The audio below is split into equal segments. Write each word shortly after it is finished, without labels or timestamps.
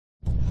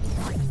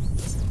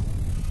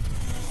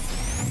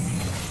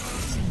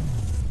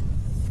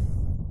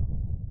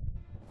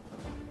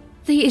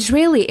The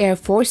Israeli Air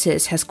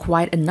Forces has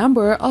quite a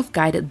number of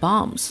guided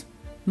bombs.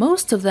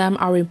 Most of them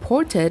are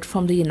imported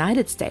from the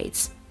United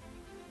States.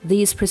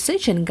 These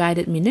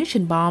precision-guided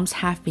munition bombs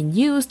have been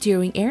used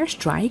during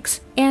airstrikes,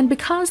 and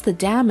because the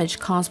damage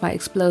caused by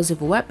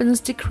explosive weapons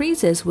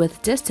decreases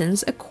with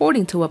distance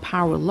according to a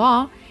power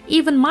law,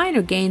 even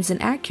minor gains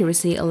in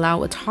accuracy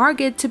allow a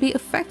target to be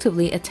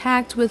effectively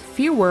attacked with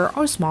fewer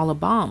or smaller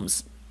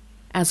bombs.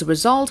 As a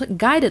result,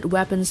 guided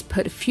weapons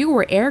put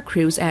fewer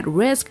aircrews at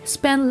risk,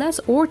 spend less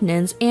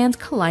ordnance, and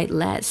collide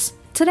less.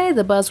 Today,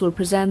 the buzz will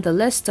present the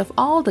list of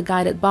all the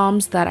guided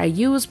bombs that are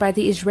used by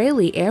the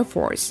Israeli Air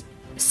Force.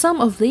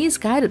 Some of these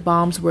guided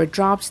bombs were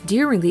dropped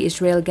during the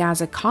Israel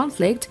Gaza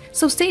conflict,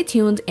 so stay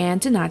tuned and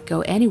do not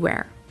go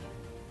anywhere.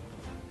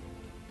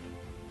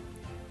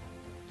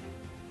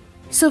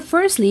 So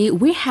firstly,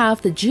 we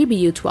have the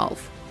GBU-12.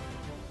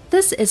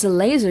 This is a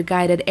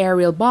laser-guided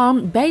aerial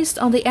bomb based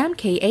on the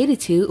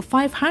Mk-82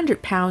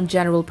 500-pound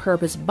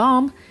general-purpose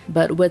bomb,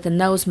 but with a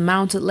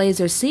nose-mounted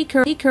laser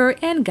seeker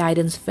and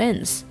guidance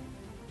fins.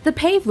 The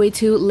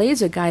Paveway-2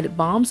 laser-guided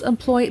bombs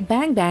employ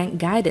bang-bang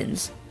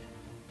guidance.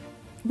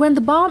 When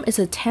the bomb is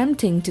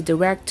attempting to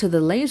direct to the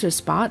laser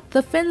spot,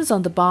 the fins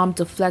on the bomb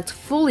deflect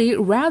fully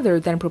rather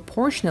than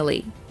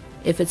proportionally.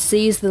 If it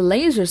sees the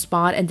laser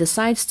spot and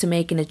decides to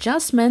make an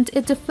adjustment,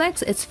 it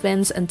deflects its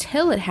fins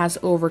until it has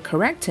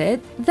overcorrected,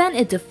 then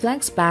it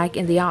deflects back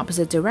in the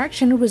opposite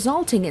direction,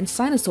 resulting in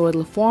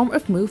sinusoidal form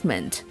of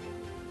movement.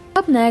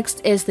 Up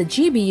next is the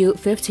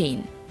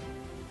GBU-15.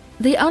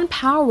 The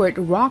unpowered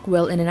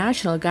Rockwell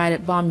International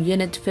Guided Bomb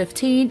Unit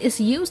 15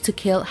 is used to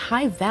kill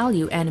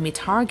high-value enemy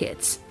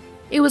targets.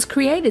 It was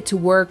created to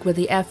work with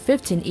the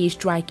F-15E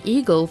Strike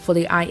Eagle for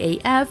the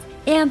IAF,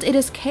 and it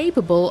is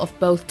capable of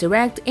both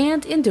direct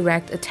and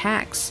indirect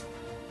attacks.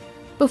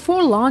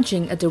 Before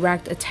launching a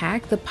direct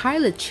attack, the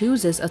pilot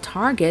chooses a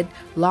target,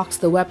 locks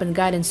the weapon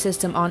guidance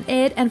system on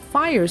it, and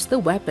fires the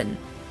weapon.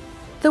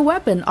 The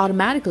weapon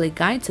automatically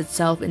guides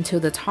itself into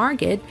the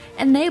target,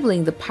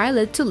 enabling the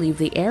pilot to leave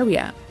the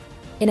area.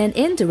 In an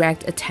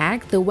indirect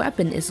attack, the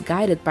weapon is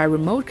guided by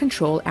remote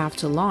control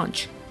after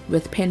launch.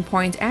 With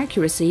pinpoint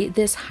accuracy,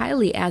 this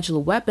highly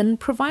agile weapon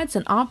provides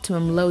an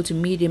optimum low to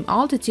medium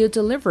altitude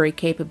delivery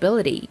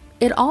capability.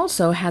 It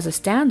also has a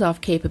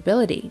standoff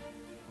capability.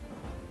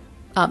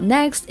 Up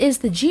next is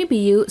the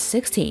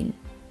GBU-16.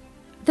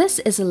 This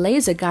is a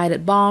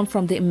laser-guided bomb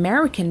from the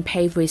American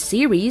Paveway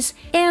series,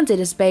 and it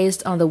is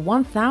based on the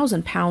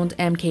 1,000-pound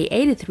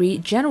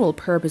Mk-83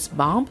 general-purpose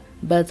bomb,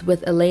 but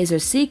with a laser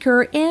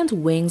seeker and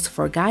wings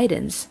for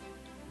guidance.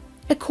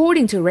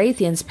 According to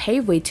Raytheon's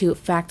Paveway-2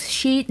 fact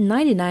sheet,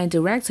 99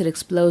 directed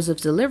explosive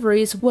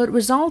deliveries would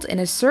result in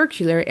a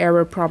circular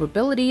error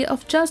probability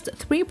of just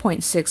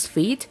 3.6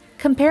 feet,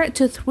 compared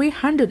to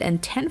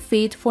 310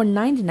 feet for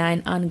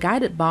 99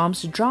 unguided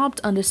bombs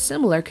dropped under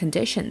similar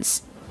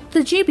conditions. The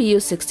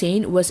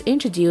GBU-16 was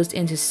introduced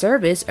into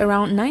service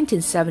around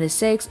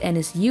 1976 and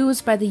is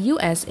used by the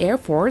US Air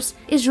Force,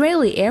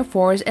 Israeli Air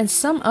Force, and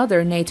some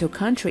other NATO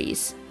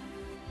countries.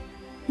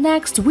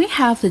 Next, we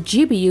have the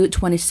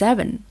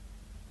GBU-27.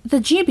 The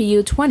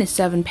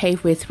GBU-27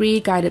 Paveway 3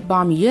 guided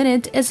bomb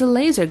unit is a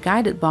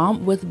laser-guided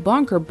bomb with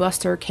bunker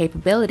buster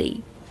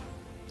capability.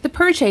 The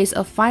purchase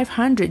of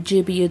 500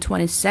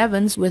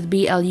 GBU-27s with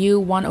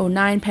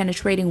BLU-109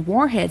 penetrating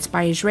warheads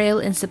by Israel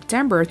in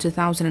September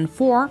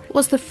 2004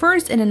 was the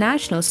first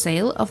international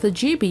sale of the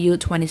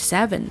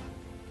GBU-27.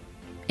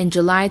 In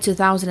July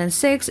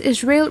 2006,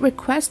 Israel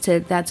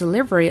requested that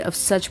delivery of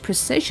such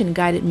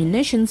precision-guided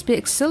munitions be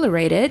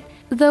accelerated,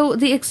 though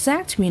the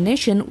exact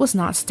munition was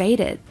not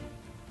stated.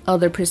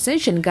 Other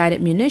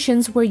precision-guided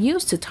munitions were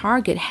used to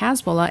target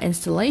Hezbollah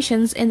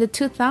installations in the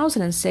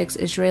 2006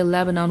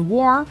 Israel-Lebanon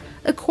war,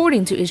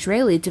 according to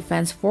Israeli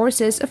Defense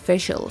Forces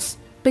officials.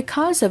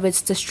 Because of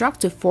its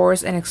destructive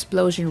force and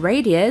explosion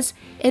radius,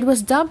 it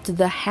was dubbed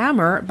the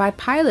Hammer by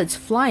pilots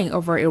flying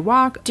over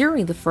Iraq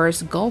during the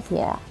First Gulf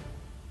War.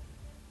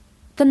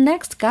 The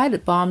next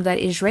guided bomb that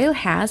Israel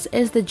has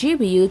is the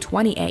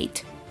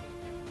GBU-28.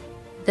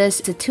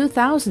 This is a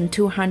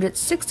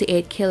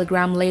 2,268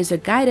 kg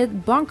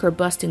laser-guided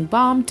bunker-busting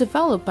bomb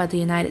developed by the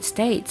United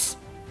States.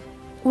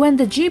 When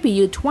the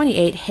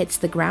GBU-28 hits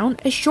the ground,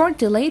 a short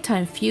delay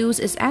time fuse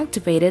is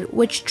activated,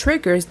 which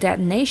triggers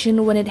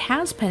detonation when it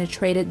has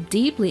penetrated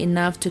deeply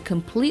enough to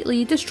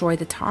completely destroy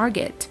the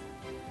target.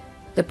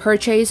 The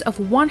purchase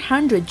of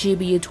 100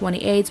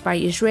 GBU-28s by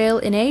Israel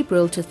in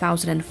April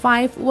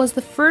 2005 was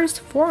the first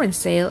foreign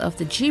sale of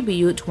the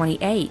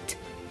GBU-28.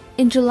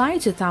 In July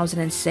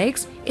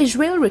 2006,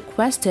 Israel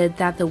requested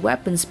that the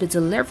weapons be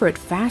delivered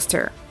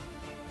faster.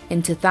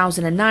 In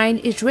 2009,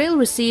 Israel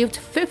received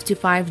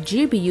 55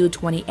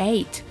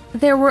 GBU-28.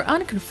 There were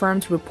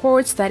unconfirmed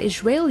reports that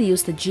Israel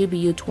used the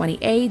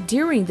GBU-28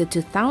 during the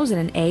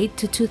 2008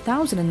 to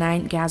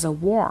 2009 Gaza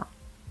war.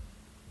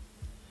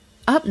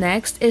 Up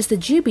next is the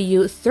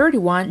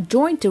GBU-31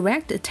 Joint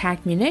Direct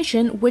Attack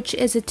Munition, which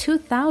is a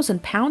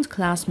 2,000-pound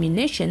class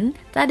munition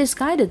that is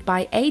guided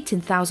by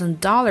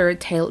 $18,000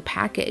 tail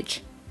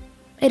package.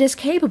 It is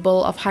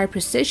capable of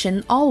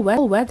high-precision,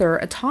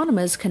 all-weather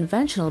autonomous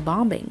conventional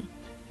bombing.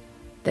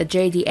 The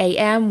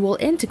JDAM will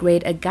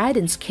integrate a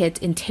guidance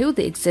kit into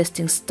the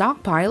existing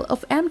stockpile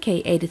of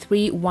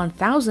Mk83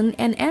 1000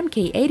 and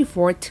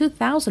Mk84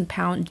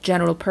 2000-pound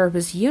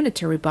general-purpose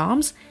unitary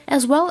bombs,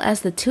 as well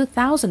as the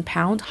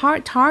 2000-pound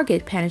hard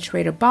target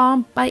penetrator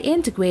bomb by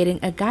integrating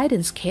a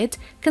guidance kit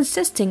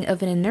consisting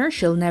of an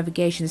inertial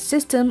navigation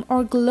system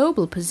or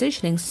global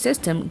positioning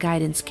system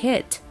guidance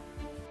kit.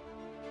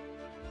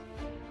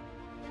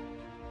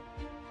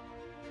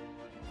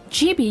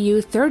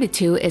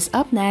 GBU-32 is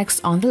up next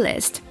on the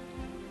list.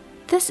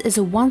 This is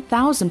a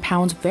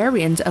 1,000-pound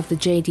variant of the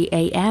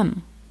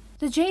JDAM.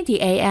 The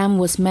JDAM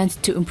was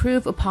meant to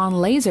improve upon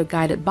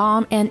laser-guided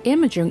bomb and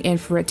imaging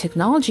infrared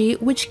technology,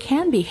 which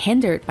can be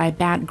hindered by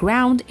bad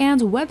ground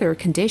and weather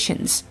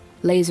conditions.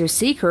 Laser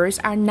seekers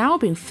are now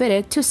being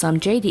fitted to some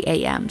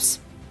JDAMs.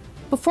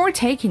 Before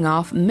taking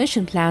off,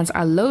 mission plans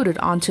are loaded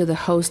onto the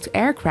host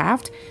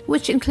aircraft,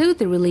 which include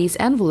the release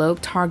envelope,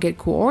 target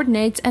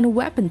coordinates, and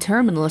weapon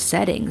terminal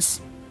settings.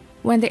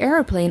 When the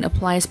airplane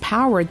applies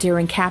power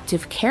during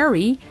captive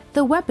carry,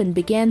 the weapon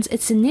begins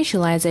its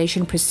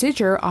initialization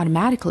procedure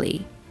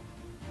automatically.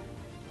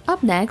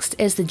 Up next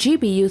is the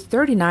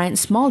GBU-39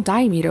 small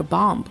diameter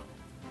bomb.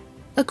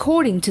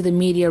 According to the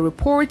media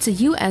reports,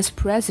 U.S.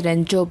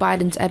 President Joe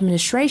Biden's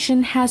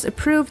administration has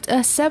approved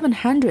a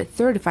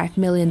 $735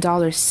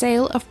 million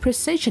sale of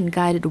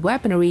precision-guided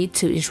weaponry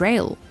to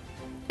Israel.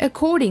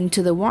 According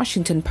to the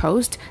Washington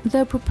Post,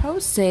 the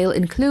proposed sale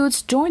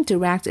includes Joint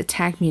Direct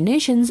Attack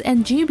munitions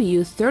and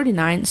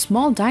GBU-39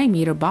 small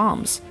diameter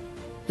bombs.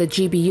 The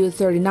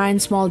GBU-39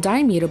 small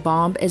diameter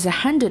bomb is a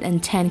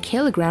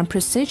 110-kilogram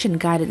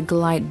precision-guided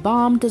glide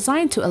bomb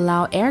designed to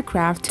allow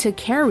aircraft to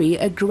carry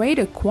a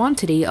greater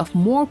quantity of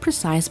more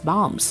precise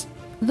bombs.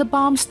 The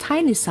bomb's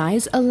tiny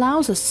size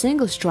allows a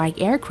single-strike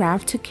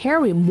aircraft to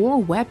carry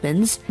more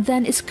weapons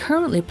than is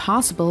currently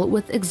possible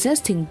with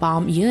existing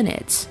bomb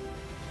units.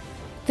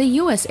 The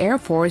U.S. Air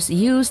Force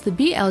used the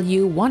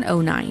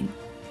BLU-109.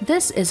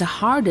 This is a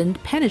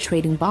hardened,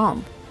 penetrating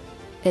bomb.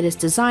 It is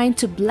designed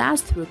to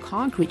blast through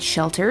concrete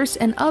shelters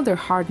and other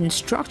hardened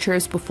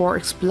structures before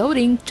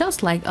exploding,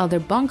 just like other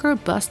bunker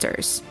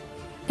busters.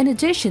 In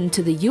addition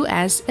to the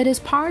US, it is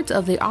part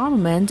of the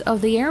armament of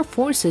the air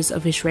forces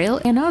of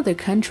Israel and other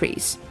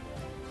countries.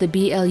 The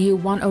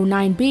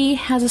BLU-109B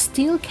has a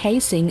steel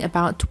casing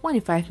about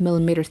 25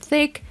 mm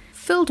thick,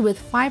 filled with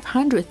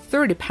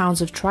 530 pounds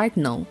of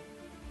trigonal.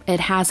 It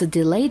has a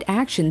delayed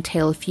action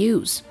tail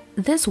fuse.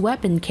 This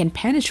weapon can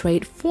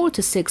penetrate 4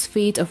 to 6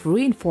 feet of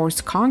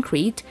reinforced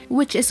concrete,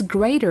 which is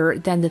greater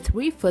than the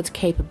 3-foot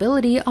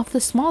capability of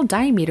the small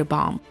diameter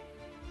bomb.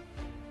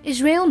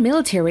 Israel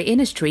Military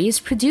Industries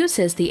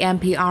produces the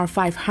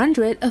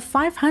MPR-500, a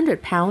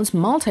 500-pound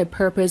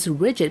multi-purpose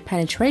rigid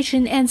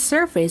penetration and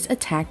surface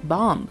attack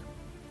bomb.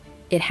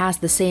 It has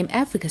the same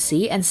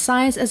efficacy and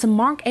size as a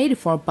Mark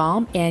 84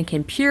 bomb and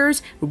can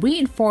pierce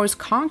reinforced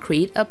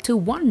concrete up to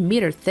 1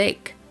 meter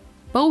thick.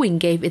 Boeing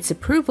gave its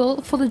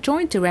approval for the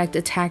Joint Direct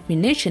Attack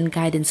Munition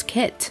Guidance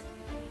Kit.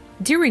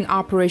 During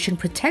Operation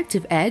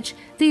Protective Edge,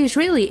 the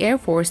Israeli Air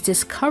Force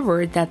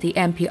discovered that the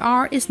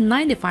MPR is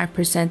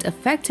 95%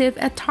 effective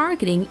at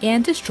targeting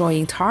and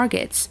destroying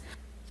targets.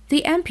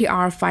 The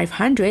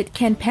MPR-500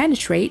 can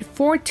penetrate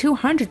 4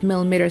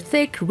 200mm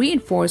thick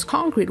reinforced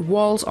concrete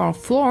walls or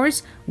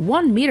floors,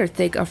 1 meter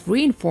thick of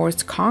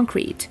reinforced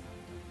concrete.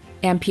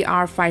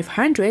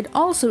 MPR-500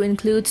 also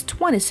includes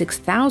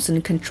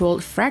 26,000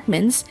 controlled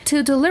fragments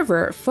to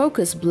deliver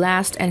focus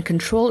blast and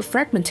controlled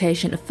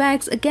fragmentation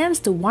effects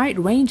against a wide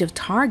range of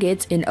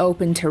targets in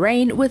open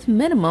terrain with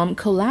minimum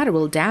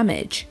collateral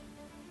damage.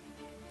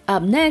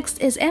 Up next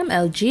is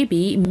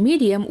MLGB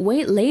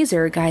medium-weight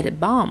laser-guided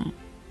bomb.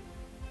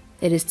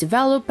 It is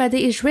developed by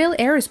the Israel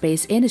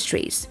Aerospace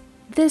Industries.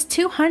 This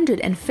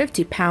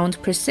 250-pound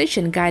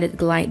precision-guided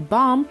glide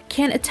bomb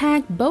can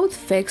attack both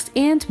fixed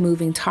and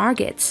moving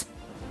targets.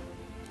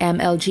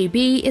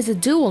 MLGB is a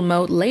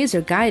dual-mode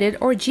laser-guided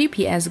or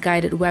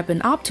GPS-guided weapon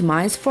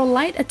optimized for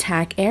light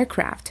attack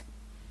aircraft.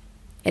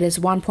 It is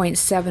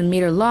 1.7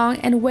 meter long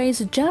and weighs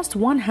just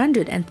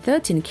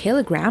 113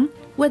 kilograms,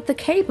 with the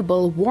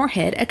capable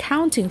warhead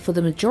accounting for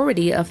the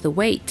majority of the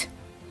weight.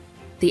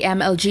 The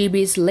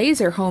MLGB's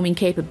laser homing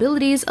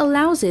capabilities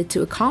allows it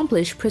to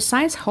accomplish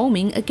precise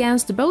homing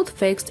against both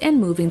fixed and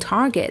moving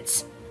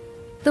targets.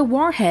 The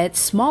warhead's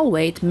small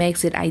weight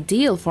makes it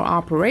ideal for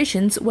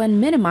operations when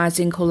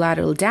minimizing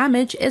collateral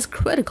damage is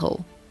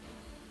critical.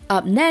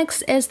 Up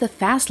next is the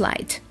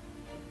Fastlight.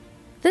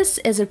 This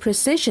is a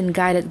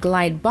precision-guided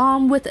glide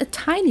bomb with a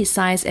tiny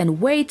size and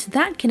weight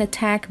that can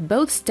attack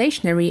both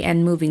stationary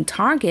and moving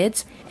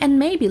targets and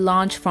may be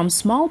launched from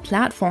small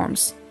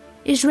platforms.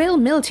 Israel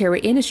Military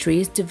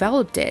Industries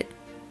developed it.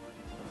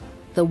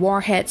 The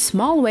warhead's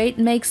small weight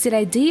makes it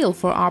ideal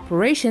for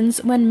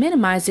operations when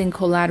minimizing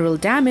collateral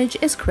damage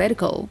is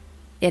critical.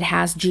 It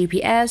has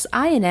GPS,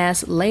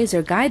 INS,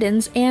 laser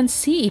guidance, and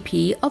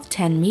CEP of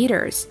 10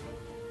 meters.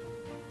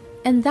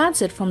 And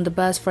that's it from The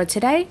Buzz for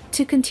today.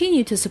 To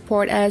continue to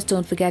support us,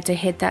 don't forget to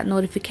hit that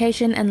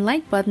notification and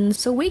like button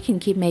so we can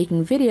keep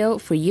making video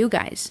for you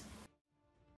guys.